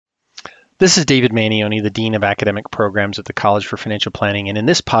This is David Manioni, the Dean of Academic Programs at the College for Financial Planning, and in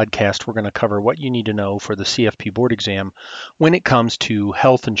this podcast, we're going to cover what you need to know for the CFP board exam when it comes to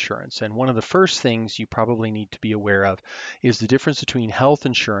health insurance. And one of the first things you probably need to be aware of is the difference between health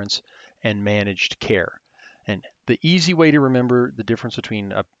insurance and managed care. And the easy way to remember the difference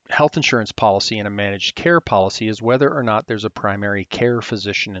between a health insurance policy and a managed care policy is whether or not there's a primary care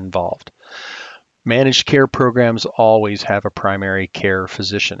physician involved. Managed care programs always have a primary care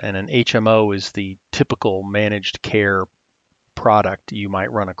physician, and an HMO is the typical managed care product you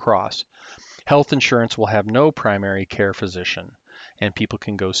might run across. Health insurance will have no primary care physician, and people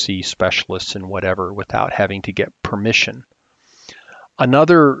can go see specialists and whatever without having to get permission.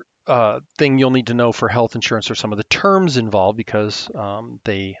 Another thing you'll need to know for health insurance are some of the terms involved, because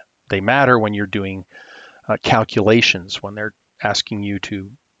they matter when you're doing calculations, when they're asking you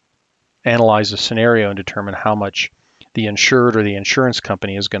to analyze a scenario and determine how much the insured or the insurance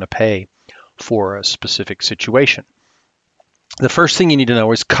company is going to pay for a specific situation. The first thing you need to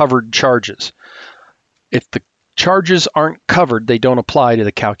know is covered charges. If the charges aren't covered, they don't apply to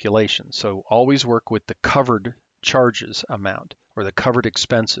the calculation. So always work with the covered charges amount or the covered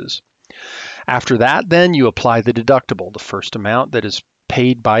expenses. After that, then you apply the deductible, the first amount that is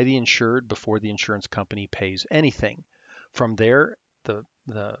paid by the insured before the insurance company pays anything. From there, the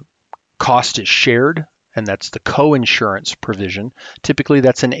cost is shared, and that's the co-insurance provision. Typically,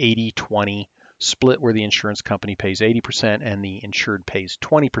 that's an 80-20 split where the insurance company pays 80% and the insured pays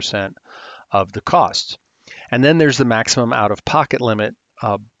 20% of the costs. And then there's the maximum out-of-pocket limit.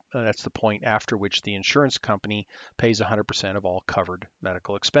 That's the point after which the insurance company pays 100% of all covered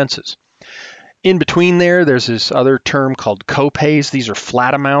medical expenses. In between there's this other term called co-pays. These are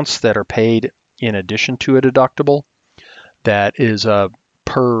flat amounts that are paid in addition to a deductible. That is a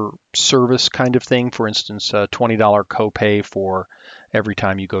per service kind of thing. For instance, a $20 copay for every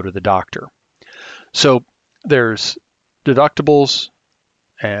time you go to the doctor. So there's deductibles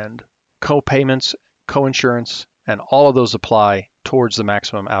and co-payments, co-insurance, and all of those apply towards the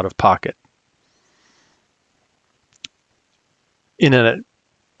maximum out-of-pocket. To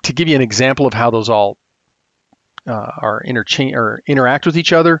give you an example of how those all interact with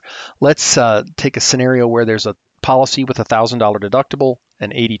each other, let's take a scenario where there's a policy with a $1,000 deductible, an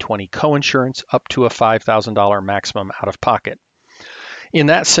 80-20 co-insurance, up to a $5,000 maximum out-of-pocket. In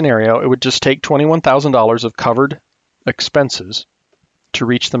that scenario, it would just take $21,000 of covered expenses to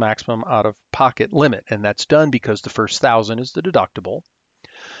reach the maximum out-of-pocket limit, and that's done because the first $1,000 is the deductible,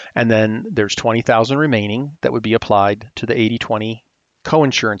 and then there's $20,000 remaining that would be applied to the 80-20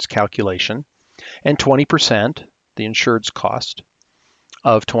 co-insurance calculation, and 20%, the insured's cost,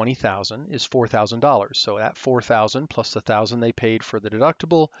 of $20,000 is $4,000. So that $4,000 plus the $1,000 they paid for the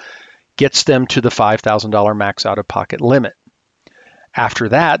deductible gets them to the $5,000 max out-of-pocket limit. After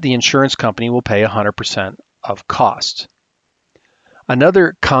that, the insurance company will pay 100% of costs.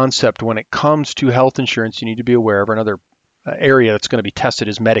 Another concept when it comes to health insurance you need to be aware of, another area that's going to be tested,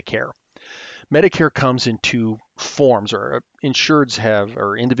 is Medicare. Medicare comes in two forms, or insureds have,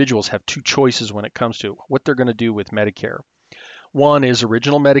 or individuals have two choices when it comes to what they're going to do with Medicare. One is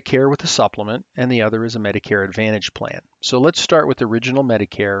original Medicare with a supplement, and the other is a Medicare Advantage plan. So let's start with original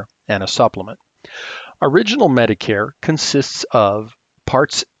Medicare and a supplement. Original Medicare consists of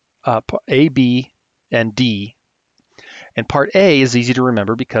parts A, B, and D. And Part A is easy to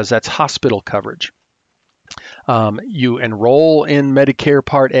remember because that's hospital coverage. You enroll in Medicare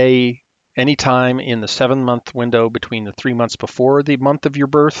Part A anytime in the 7-month window between the 3 months before the month of your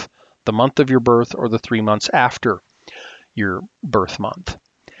birth, the month of your birth, or the 3 months after your birth month.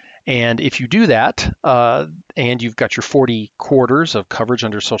 And if you do that, and you've got your 40 quarters of coverage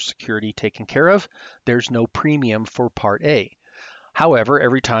under Social Security taken care of, there's no premium for Part A. However,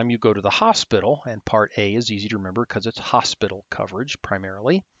 every time you go to the hospital, and Part A is easy to remember because it's hospital coverage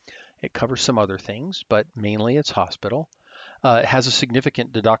primarily. It covers some other things, but mainly it's hospital. It has a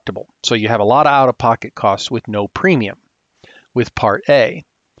significant deductible. So you have a lot of out-of-pocket costs with no premium with Part A.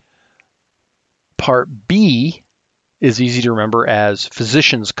 Part B is easy to remember as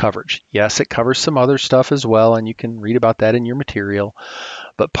physician's coverage. Yes, it covers some other stuff as well, and you can read about that in your material.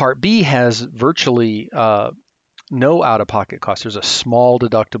 But Part B has virtually no out-of-pocket costs. There's a small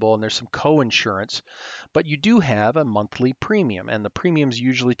deductible and there's some co-insurance, but you do have a monthly premium, and the premium is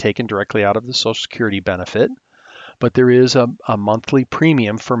usually taken directly out of the Social Security benefit, but there is a monthly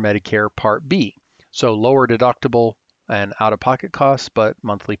premium for Medicare Part B. So lower deductible and out-of-pocket costs, but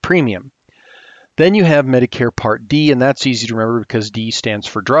monthly premium. Then you have Medicare Part D, and that's easy to remember because D stands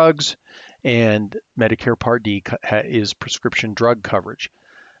for drugs, and Medicare Part D is prescription drug coverage.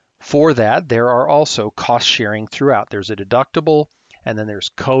 For that, there are also cost sharing throughout. There's a deductible, and then there's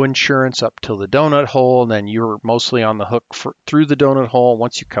co-insurance up till the donut hole, and then you're mostly on the hook through the donut hole.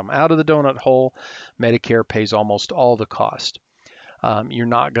 Once you come out of the donut hole, Medicare pays almost all the cost. You're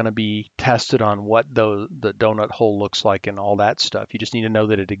not going to be tested on what the donut hole looks like and all that stuff. You just need to know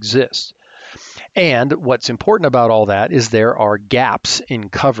that it exists. And what's important about all that is there are gaps in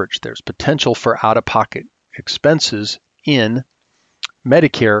coverage. There's potential for out-of-pocket expenses in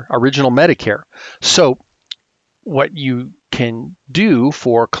Medicare, original Medicare. So what you can do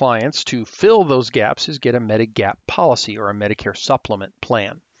for clients to fill those gaps is get a Medigap policy or a Medicare supplement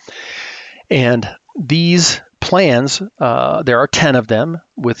plan. And these plans, there are 10 of them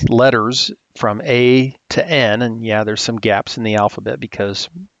with letters from A to N, and yeah, there's some gaps in the alphabet because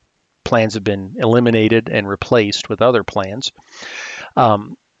plans have been eliminated and replaced with other plans.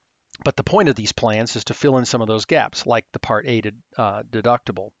 But the point of these plans is to fill in some of those gaps, like the Part A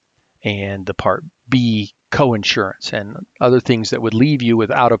deductible and the Part B coinsurance and other things that would leave you with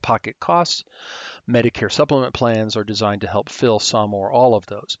out-of-pocket costs. Medicare supplement plans are designed to help fill some or all of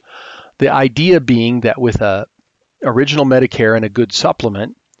those. The idea being that with a original Medicare and a good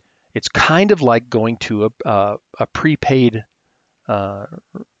supplement, it's kind of like going to a prepaid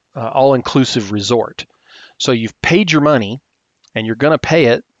all-inclusive resort. So you've paid your money and you're going to pay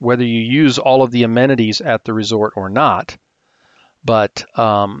it whether you use all of the amenities at the resort or not, but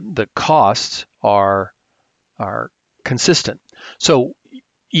the costs are consistent. So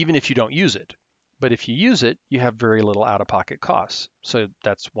even if you don't use it, but if you use it, you have very little out-of-pocket costs. So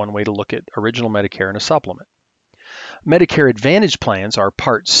that's one way to look at original Medicare and a supplement. Medicare Advantage plans are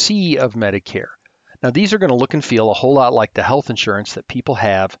Part C of Medicare. Now these are going to look and feel a whole lot like the health insurance that people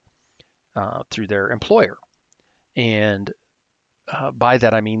have through their employer. And by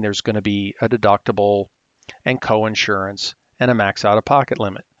that I mean there's going to be a deductible and coinsurance and a max out-of-pocket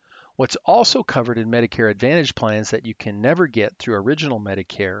limit. What's also covered in Medicare Advantage plans that you can never get through original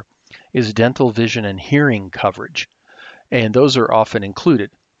Medicare is dental, vision, and hearing coverage. And those are often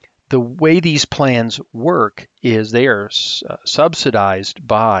included. The way these plans work is they are subsidized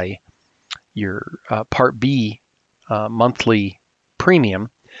by your Part B monthly premium.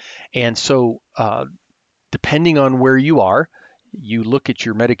 And so depending on where you are, you look at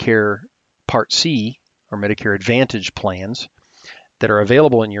your Medicare Part C or Medicare Advantage plans that are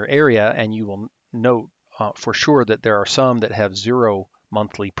available in your area, and you will note for sure that there are some that have zero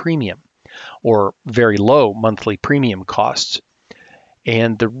monthly premium or very low monthly premium costs.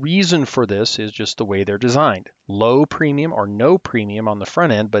 And the reason for this is just the way they're designed. Low premium or no premium on the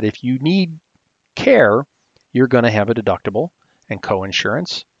front end, but if you need care, you're going to have a deductible and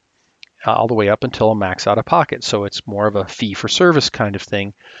coinsurance all the way up until a max out of pocket. So it's more of a fee for service kind of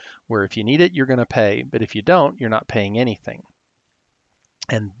thing, where if you need it, you're going to pay, but if you don't, you're not paying anything.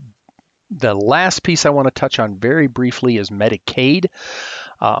 And the last piece I want to touch on very briefly is Medicaid.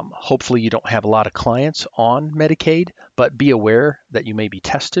 Hopefully you don't have a lot of clients on Medicaid, but be aware that you may be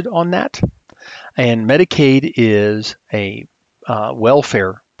tested on that. And Medicaid is a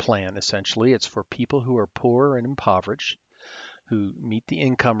welfare plan, essentially. It's for people who are poor and impoverished, who meet the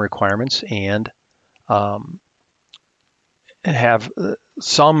income requirements and have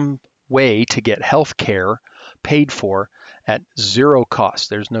some way to get health care paid for at zero cost.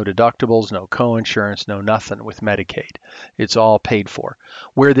 There's no deductibles, no coinsurance, no nothing with Medicaid. It's all paid for.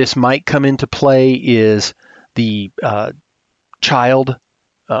 Where this might come into play is the child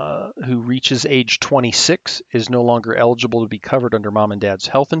who reaches age 26 is no longer eligible to be covered under mom and dad's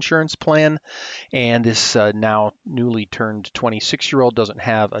health insurance plan, and this now newly turned 26-year-old doesn't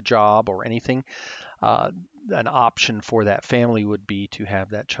have a job or anything. An option for that family would be to have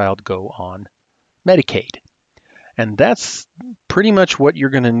that child go on Medicaid. And that's pretty much what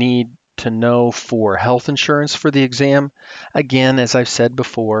you're going to need to know for health insurance for the exam. Again, as I've said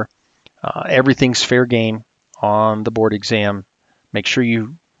before, everything's fair game on the board exam. Make sure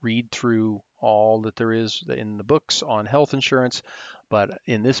you read through all that there is in the books on health insurance, but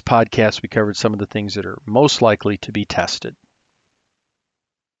in this podcast we covered some of the things that are most likely to be tested.